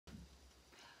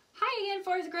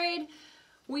in 4th grade.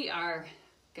 We are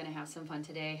gonna have some fun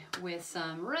today with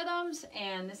some rhythms,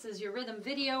 and this is your rhythm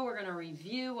video. We're gonna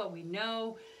review what we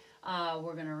know.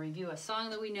 We're gonna review a song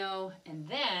that we know, and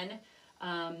then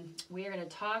we are gonna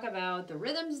talk about the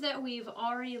rhythms that we've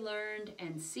already learned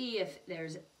and see if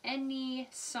there's any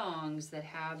songs that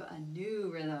have a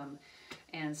new rhythm.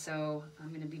 And so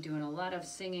I'm gonna be doing a lot of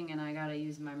singing, and I gotta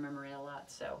use my memory a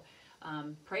lot, so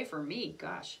pray for me,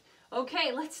 gosh.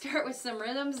 Okay, let's start with some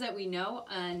rhythms that we know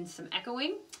and some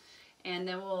echoing, and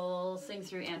then we'll sing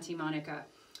through Auntie Monica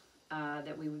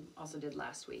that we also did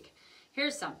last week.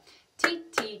 Here's some.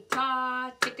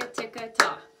 Ti-ti-ta,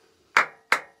 ticka-ticka-ta.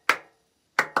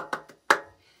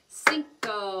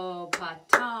 Cinco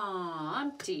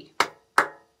patamti.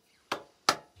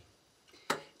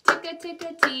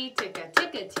 Ticka-ticka-tee,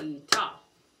 ticka-ticka-tee-ta.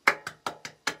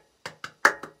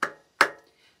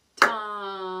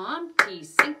 Tom-ti,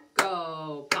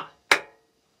 cinco pa.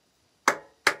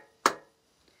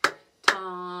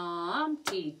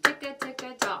 Tom-ti,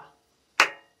 ticka-ticka-ta.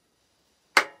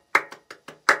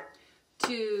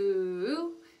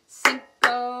 2,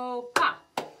 cinco pa.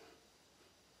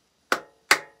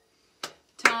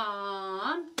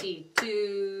 Tom-ti,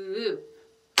 2.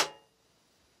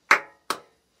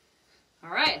 All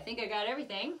right, I think I got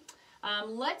everything.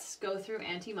 Let's go through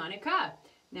Auntie Monica.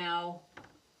 Now,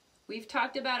 we've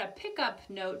talked about a pickup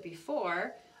note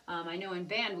before. I know in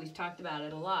band we've talked about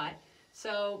it a lot.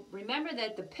 So remember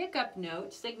that the pickup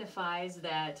note signifies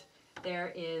that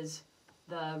there is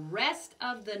the rest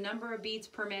of the number of beats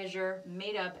per measure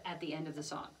made up at the end of the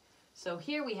song. So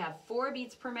here we have 4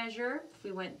 beats per measure. If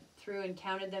we went through and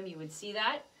counted them, you would see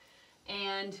that.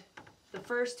 And the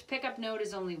first pickup note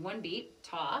is only 1 beat,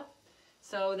 ta.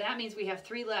 So that means we have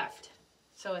 3 left.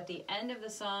 So at the end of the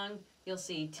song, you'll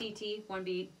see T-T, 1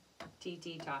 beat,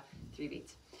 T-T, ta, 3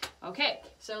 beats. Okay,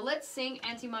 so let's sing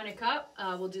Auntie Monica.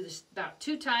 We'll do this about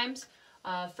 2 times.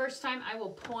 First time I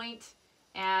will point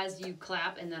as you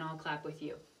clap, and then I'll clap with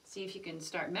you. See if you can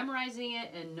start memorizing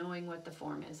it and knowing what the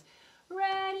form is.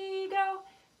 Ready, go.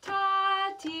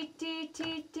 Ta, ti, ti,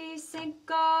 ti, ti,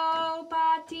 cinco,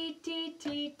 pa, ti, ti,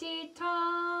 ti, ti,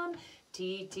 tom.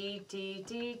 Ti, ti, ti,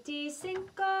 ti, ti,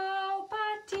 cinco,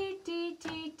 pa, ti, ti,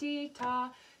 ti, ti,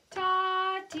 ta.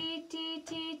 Ta, ti, ti,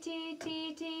 ti, ti,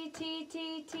 ti, ti, ti,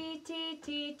 ti, ti, ti,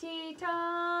 ti, ti,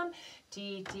 tom.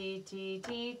 Ti, ti, ti,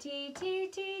 ti, ti, ti,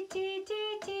 ti, ti,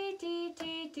 ti, ti, ti,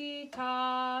 ti, ti,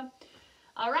 ta.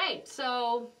 All right,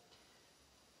 so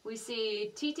we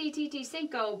see ti, ti, ti, ti,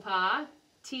 cinco, pa.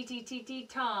 Ti, ti, ti, ti,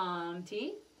 tom,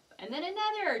 ti. And then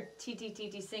another ti, ti, ti,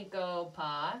 ti, cinco,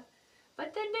 pa.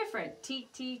 But then different. Ti,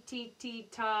 ti, ti, ti,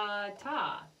 ta,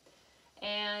 ta.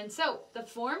 And so the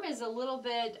form is a little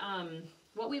bit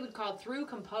what we would call through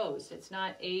composed. It's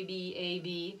not A, B, A,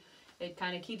 B. It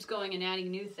kind of keeps going and adding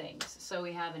new things. So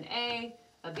we have an A,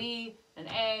 a B, an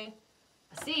A,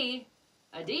 a C,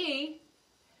 a D,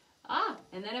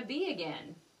 and then a B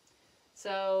again.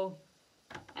 So,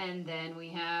 and then we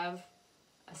have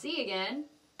a C again,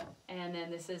 and then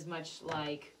this is much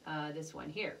like this one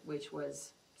here, which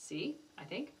was C, I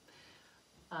think.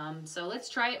 So let's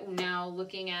try it now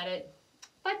looking at it,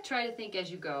 but try to think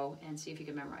as you go and see if you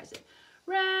can memorize it.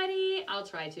 Ready? I'll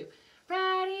try to.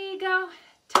 Ready, go.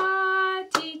 Ta,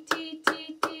 ti, ti,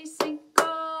 ti, ti,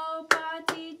 cinco, pa,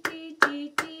 ti, ti,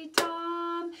 ti, ti,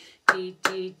 tom. Ti,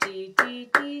 ti, ti, ti,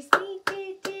 ti, si,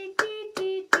 ti, ti, ti,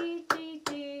 ti, ti, ti,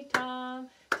 ti, tom.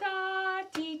 Ta,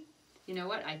 ti. You know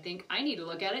what? I think I need to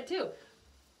look at it too.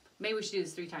 Maybe we should do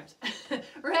this 3 times.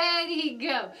 Ready,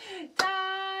 go.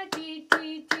 Ta, ti,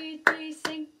 ti, ti, ti,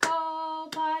 cinco,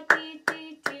 pa, ti,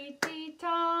 ti, ti, ti,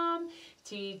 tom.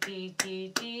 Ti, ti,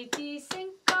 ti, ti, ti,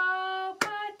 cinco,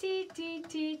 pa, ti, ti,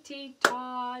 ti, ti,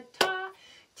 ta, ta.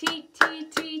 Ti, ti,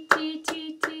 ti, ti,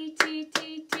 ti, ti, ti,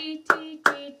 ti, ti, ti,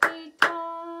 ti, ti,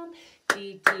 tom.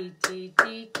 Ti, ti, ti,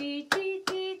 ti, ti, ti,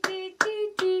 ti, ti, ti,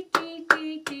 ti, ti,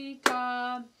 ti, ti,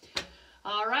 tom.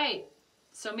 All right.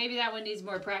 So maybe that one needs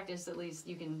more practice. At least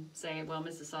you can say, well,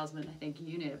 Mrs. Salzman, I think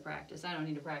you need to practice. I don't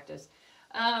need to practice.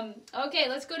 Okay,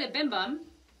 let's go to Bim Bum.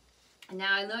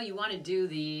 Now, I know you want to do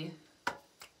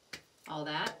all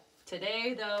that.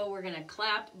 Today, though, we're going to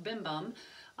clap Bim Bum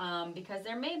because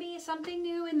there may be something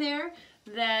new in there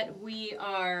that we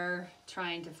are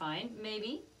trying to find,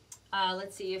 maybe.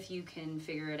 Let's see if you can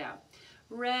figure it out.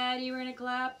 Ready, we're going to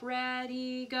clap.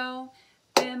 Ready, go.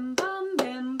 Bim Bum,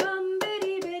 Bim Bum,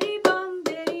 bitty, bitty, bum,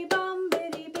 bitty, bum,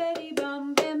 bitty, bitty,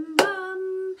 bum, Bim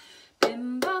Bum.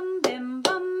 Bim Bum, Bim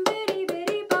Bum, bitty,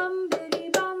 bitty, bum, bitty,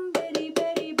 bum, bitty,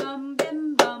 bitty, bum,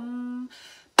 Bim Bum.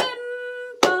 Bim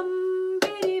Bum,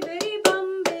 bitty, bitty,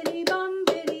 bum, bitty, bum,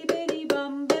 bitty, bitty,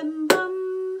 bum, Bim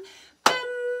Bum. Bim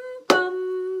Bum,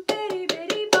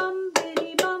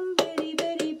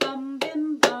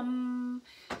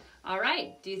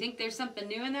 Do you think there's something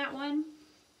new in that one?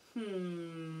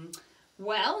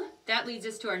 Well, that leads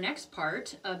us to our next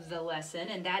part of the lesson,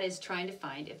 and that is trying to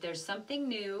find if there's something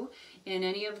new in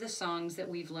any of the songs that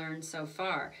we've learned so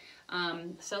far.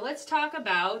 So let's talk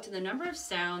about the number of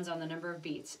sounds on the number of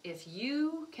beats. If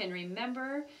you can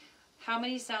remember how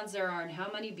many sounds there are and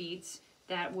how many beats,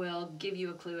 that will give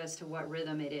you a clue as to what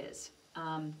rhythm it is.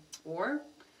 Or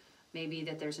maybe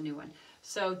that there's a new one.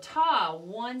 So ta,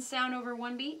 one sound over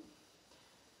one beat.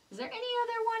 Is there any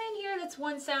other one in here that's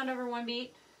one sound over one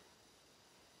beat?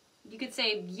 You could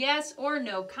say yes or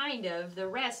no, kind of. The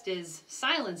rest is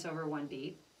silence over one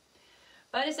beat.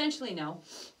 But essentially no.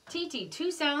 TT,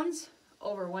 two sounds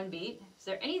over one beat. Is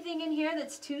there anything in here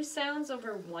that's two sounds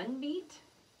over one beat?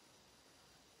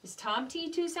 Is Tom T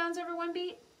two sounds over one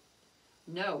beat?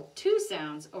 No, two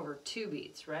sounds over two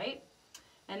beats, right?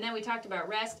 And then we talked about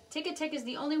rest. Ticka tick is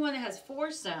the only one that has four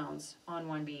sounds on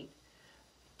one beat.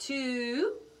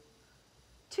 Two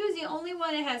is the only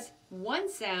one that has one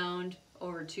sound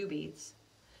over two beats.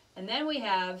 And then we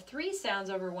have three sounds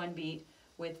over one beat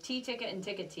with T ticka and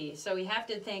ticka T. So we have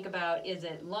to think about, is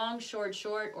it long, short,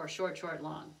 short, or short, short,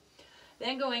 long?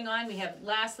 Then going on, we have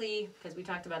lastly, because we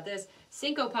talked about this,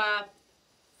 syncopa,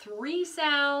 three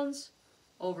sounds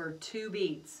over two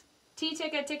beats. T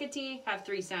ticka, ticka T have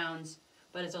three sounds,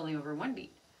 but it's only over one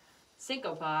beat.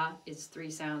 Syncopa is three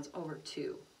sounds over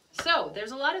two. So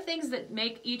there's a lot of things that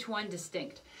make each one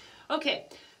distinct. Okay,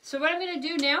 so what I'm going to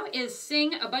do now is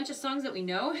sing a bunch of songs that we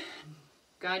know.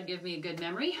 God give me a good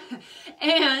memory.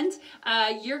 And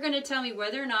you're going to tell me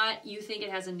whether or not you think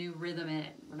it has a new rhythm in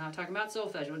it. We're not talking about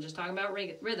solfege. We're just talking about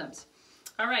rhythms.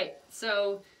 All right,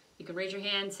 so you can raise your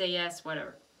hand, say yes,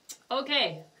 whatever.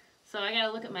 Okay, so I got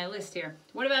to look at my list here.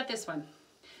 What about this one?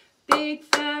 Big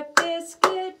fat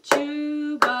biscuit,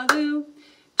 chew-baloo,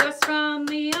 just from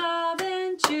the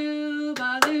oven,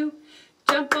 chew-baloo,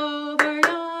 jump over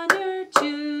yonder,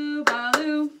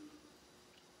 chew-baloo.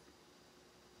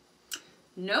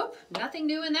 Nope, nothing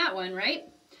new in that one, right?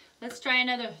 Let's try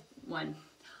another one.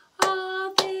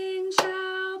 All things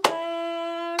shall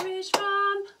perish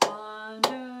from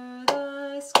under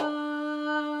the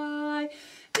sky.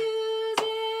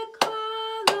 Music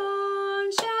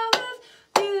alone shall live.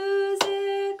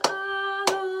 Music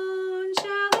alone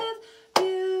shall live.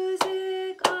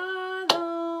 Music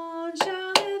alone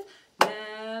shall live,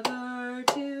 never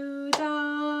to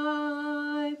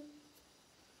die.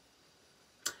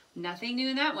 Nothing new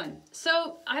in that one.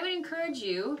 So I would encourage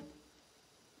you,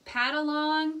 pat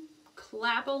along,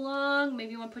 clap along.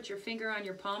 Maybe you want to put your finger on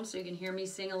your palm so you can hear me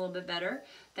sing a little bit better.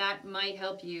 That might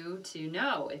help you to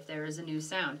know if there is a new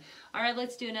sound. All right,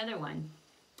 let's do another one.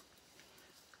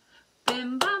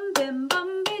 Bim bum bim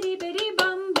bum biddy biddy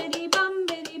bum biddy bum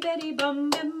biddy biddy bum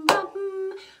bim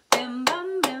bum bim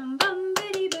bum bim bum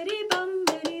biddy biddy bum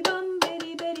biddy bum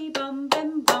biddy biddy bum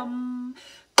bim bum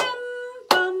bim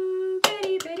bum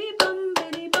biddy biddy bum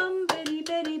biddy bum biddy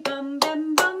biddy bum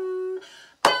bim bum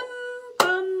bim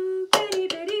bum biddy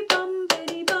biddy bum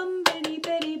biddy bum biddy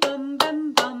biddy bum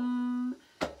bim bum.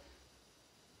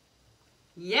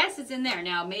 Yes, it's in there.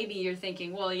 Now, maybe you're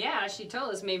thinking, well, yeah, she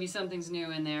told us maybe something's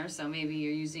new in there, so maybe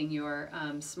you're using your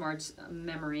smart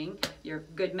memorying, your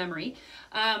good memory.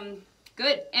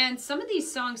 Good. And some of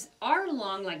these songs are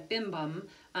long, like Bim Bum,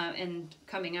 and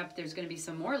coming up, there's going to be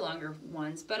some more longer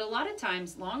ones, but a lot of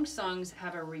times, long songs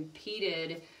have a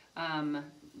repeated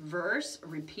verse,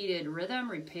 repeated rhythm,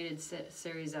 repeated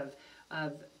series of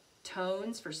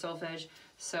tones for solfege,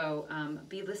 so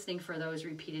be listening for those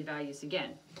repeated values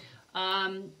again.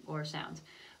 Or sounds.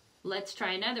 Let's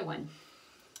try another one.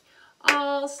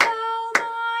 I'll sell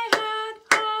my hat,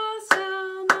 I'll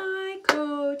sell my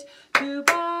coat, to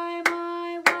buy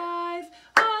my wife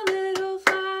a little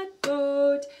flat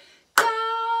boat.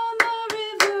 Down the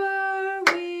river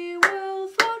we will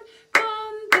float,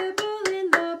 from Bibble in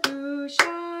the blue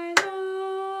Shilory.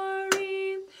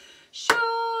 Shoo,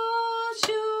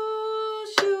 shoo,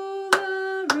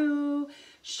 shoo-la-roo,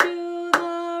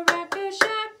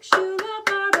 shoo-la-rack-a-shack,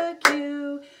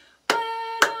 shoo-la-barbecue.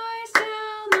 When I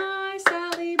sell my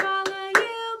Sally Bala,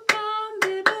 you come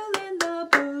Bibble in the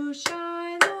blue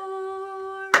Shilory.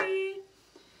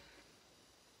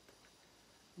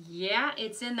 Yeah,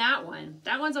 it's in that one.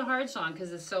 That one's a hard song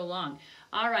because it's so long.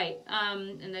 All right,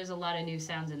 and there's a lot of new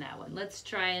sounds in that one. Let's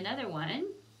try another one.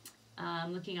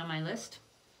 Looking on my list.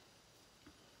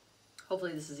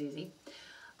 Hopefully this is easy.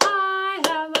 I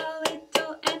have a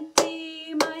little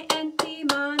auntie, my Auntie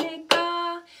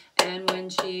Monica, and when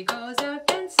she goes out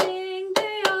dancing,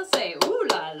 they all say, ooh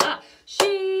la la.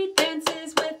 She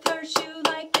dances with her shoe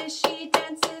like this, she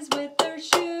dances with her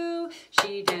shoe.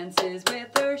 She dances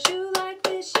with her shoe like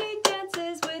this, she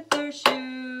dances with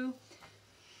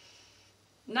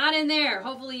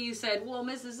Oh,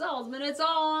 Mrs. Salzman, it's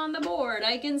all on the board.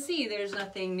 I can see there's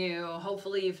nothing new.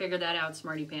 Hopefully you figured that out,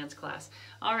 Smarty Pants class.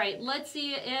 All right, let's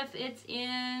see if it's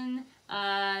in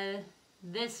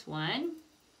this one.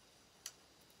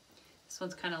 This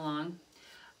one's kind of long.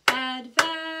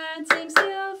 Advancing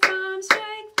still from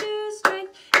strength to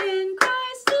strength, in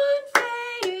Christ's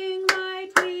unfading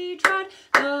light we trod.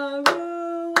 The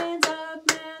ruins of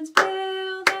man's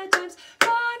veiled attempts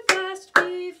gone fast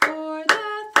before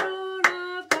the throne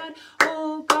of God.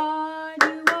 Oh God,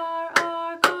 you are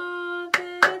our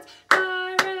confidence,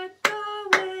 direct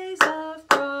the ways of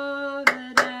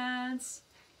providence.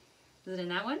 Is it in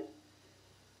that one?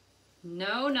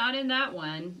 No, not in that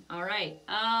one. All right.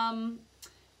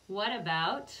 What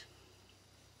about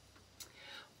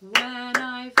when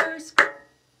I first came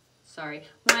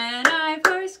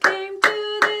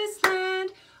to this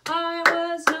land, I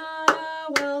was not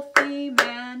a wealthy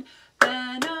man.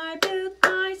 Then I built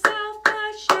myself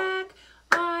a shack.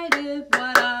 I did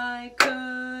what I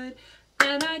could.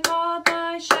 Then I called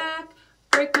my shack,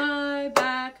 break my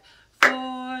back.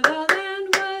 For the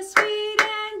land was sweet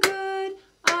and good.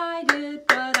 I did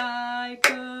what I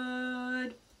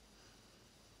could.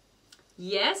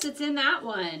 Yes, it's in that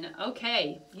one.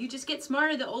 Okay, you just get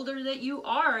smarter the older that you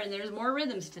are, and there's more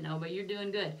rhythms to know, but you're doing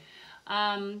good.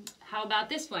 How about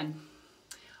this one?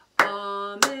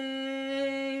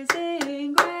 Amazing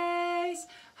grace,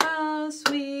 how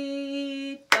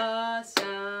sweet the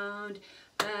sound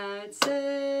that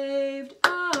saved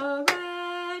a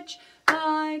wretch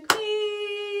like me.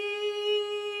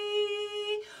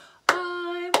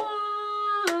 I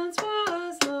once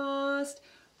was lost,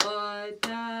 but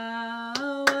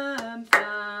now am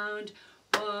found,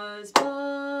 was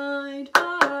blind,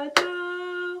 but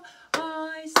now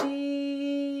I see.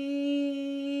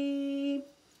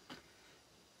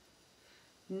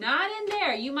 Not in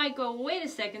there. You might go, wait a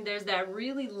second, there's that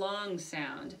really long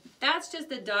sound. That's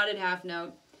just a dotted half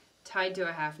note tied to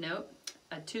a half note,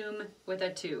 a toom with a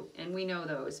two, and we know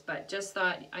those, but just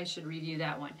thought I should review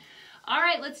that one. All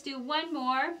right, let's do one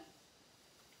more.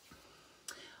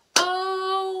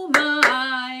 Oh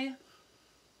my,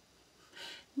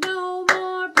 no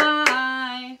more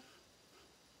pie,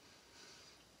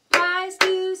 pie's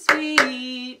too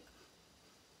sweet,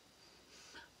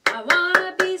 I want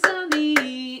a piece of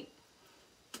meat.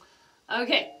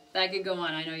 Okay, that could go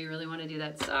on. I know you really want to do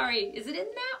that. Sorry, is it in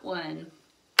that one?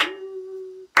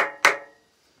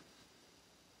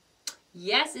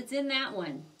 Yes, it's in that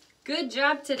one. Good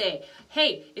job today.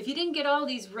 Hey, if you didn't get all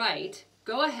these right,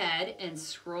 go ahead and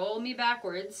scroll me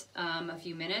backwards a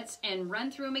few minutes and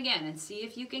run through them again and see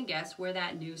if you can guess where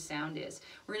that new sound is.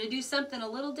 We're going to do something a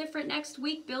little different next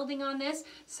week building on this,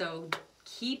 so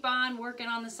keep on working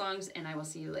on the songs and I will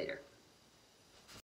see you later.